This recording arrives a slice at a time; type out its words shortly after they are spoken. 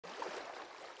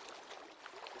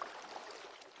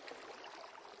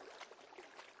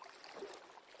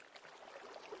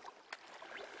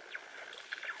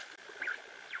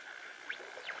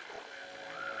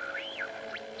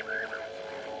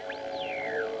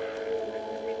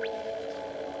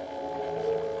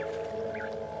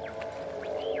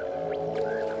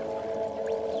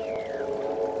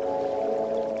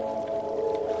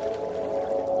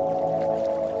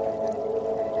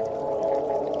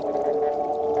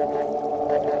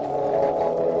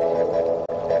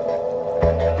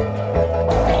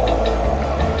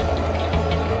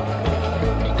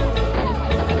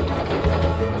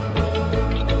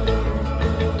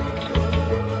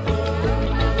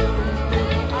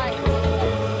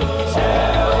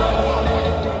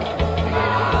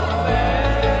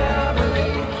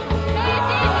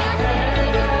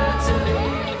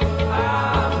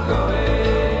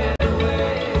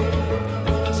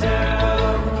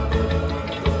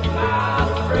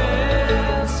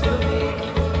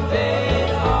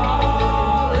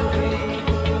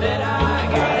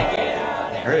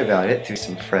about it through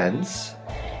some friends,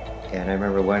 and I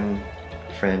remember one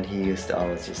friend, he used to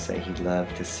always just say he'd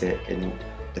love to sit and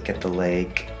look at the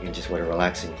lake and just what a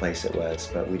relaxing place it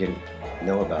was, but we didn't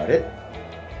know about it.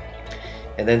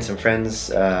 And then some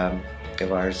friends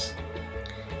of ours,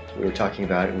 we were talking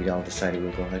about it and we all decided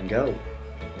we'd go ahead and go.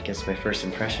 I guess my first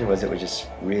impression was it was just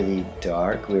really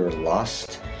dark. We were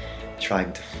lost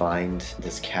trying to find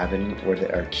this cabin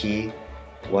where our key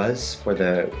was for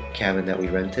the cabin that we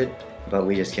rented, but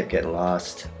we just kept getting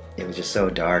lost. It was just so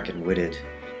dark and wooded.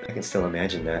 I can still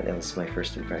imagine that. That was my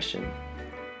first impression.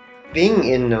 Being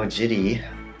in Nojidi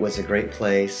was a great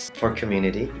place for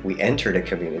community. We entered a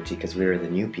community because we were the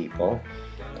new people.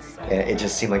 It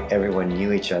just seemed like everyone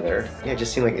knew each other. Yeah, it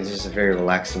just seemed like it was just a very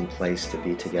relaxing place to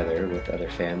be together with other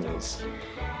families.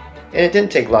 And it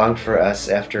didn't take long for us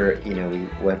after, we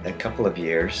went a couple of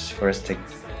years for us to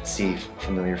see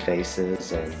familiar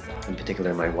faces, and in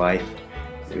particular my wife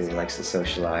really likes to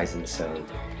socialize, and so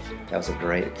that was a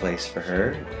great place for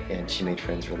her, and she made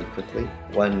friends really quickly.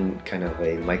 One kind of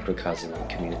a microcosm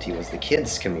community was the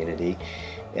kids community,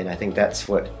 and I think that's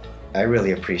what I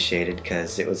really appreciated,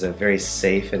 because it was a very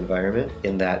safe environment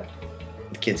in that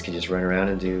the kids could just run around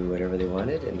and do whatever they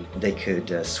wanted, and they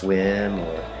could swim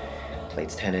or play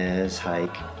tennis,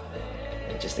 hike,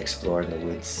 and just explore in the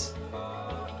woods.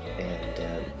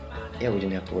 And yeah, we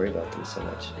didn't have to worry about them so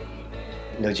much.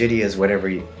 Nojidi is whatever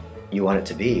you want it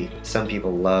to be. Some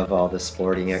people love all the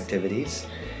sporting activities.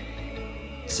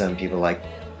 Some people like,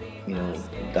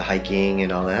 the hiking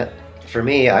and all that. For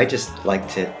me, I just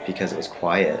liked it because it was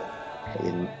quiet.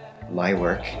 In my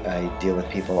work, I deal with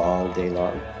people all day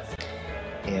long.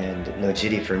 And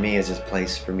Nojidi for me is a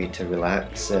place for me to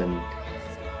relax and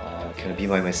kind of be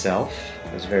by myself.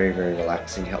 It was very, very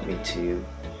relaxing. Helped me to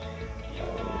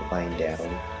wind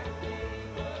down.